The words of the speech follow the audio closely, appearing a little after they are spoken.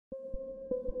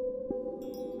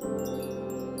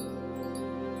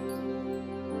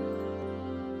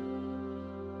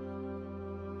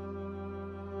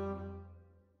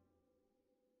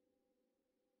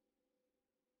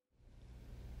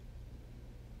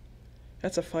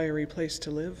That's a fiery place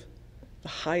to live. The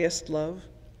highest love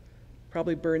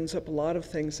probably burns up a lot of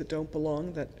things that don't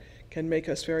belong, that can make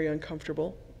us very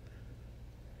uncomfortable.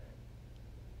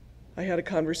 I had a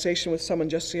conversation with someone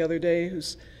just the other day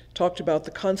who's talked about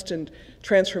the constant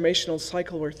transformational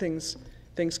cycle where things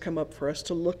come up for us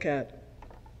to look at.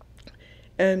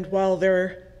 And while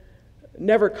they're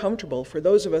never comfortable, for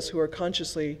those of us who are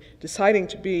consciously deciding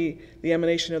to be the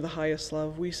emanation of the highest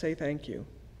love, we say thank you.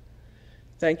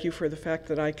 Thank you for the fact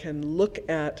that I can look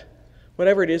at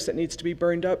whatever it is that needs to be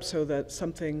burned up so that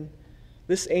something,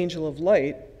 this angel of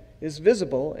light, is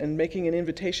visible and making an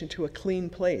invitation to a clean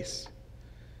place,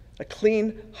 a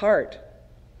clean heart,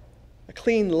 a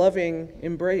clean, loving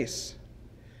embrace.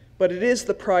 But it is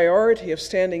the priority of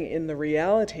standing in the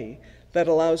reality that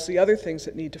allows the other things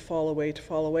that need to fall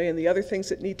away, and the other things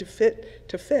that need to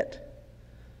fit.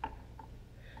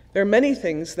 There are many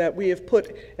things that we have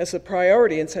put as a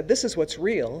priority and said, this is what's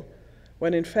real,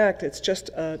 when in fact it's just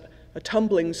a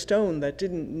tumbling stone that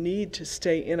didn't need to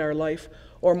stay in our life,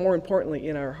 or more importantly,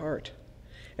 in our heart.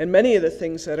 And many of the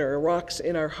things that are rocks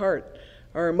in our heart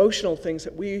are emotional things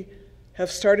that we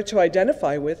have started to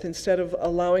identify with instead of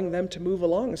allowing them to move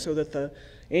along so that the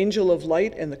angel of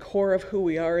light and the core of who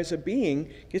we are as a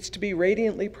being gets to be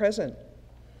radiantly present.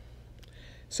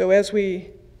 So as we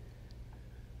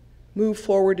move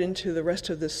forward into the rest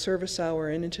of this service hour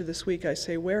and into this week, I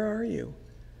say, where are you?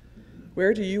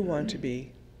 Where do you want to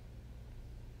be?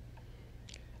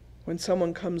 When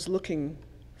someone comes looking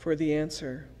for the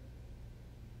answer,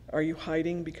 are you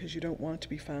hiding because you don't want to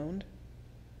be found?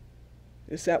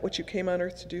 Is that what you came on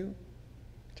earth to do?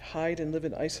 To hide and live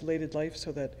an isolated life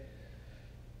so that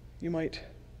you might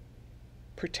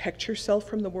protect yourself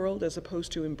from the world as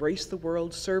opposed to embrace the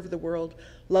world, serve the world,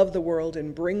 love the world,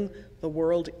 and bring the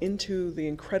world into the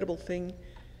incredible thing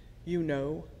you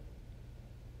know?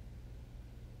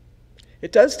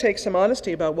 It does take some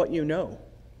honesty about what you know.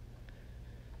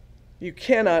 You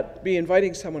cannot be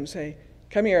inviting someone to say,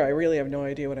 come here, I really have no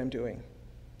idea what I'm doing.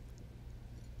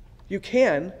 You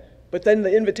can, but then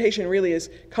the invitation really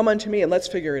is, come unto me and let's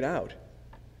figure it out.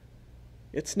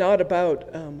 It's not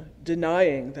about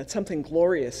denying that something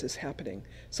glorious is happening.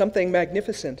 Something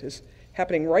magnificent is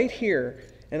happening right here,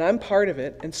 and I'm part of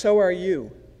it, and so are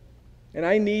you. And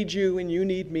I need you, and you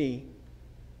need me.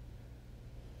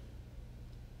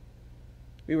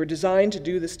 We were designed to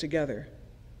do this together.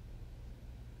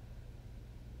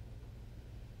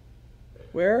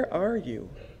 Where are you?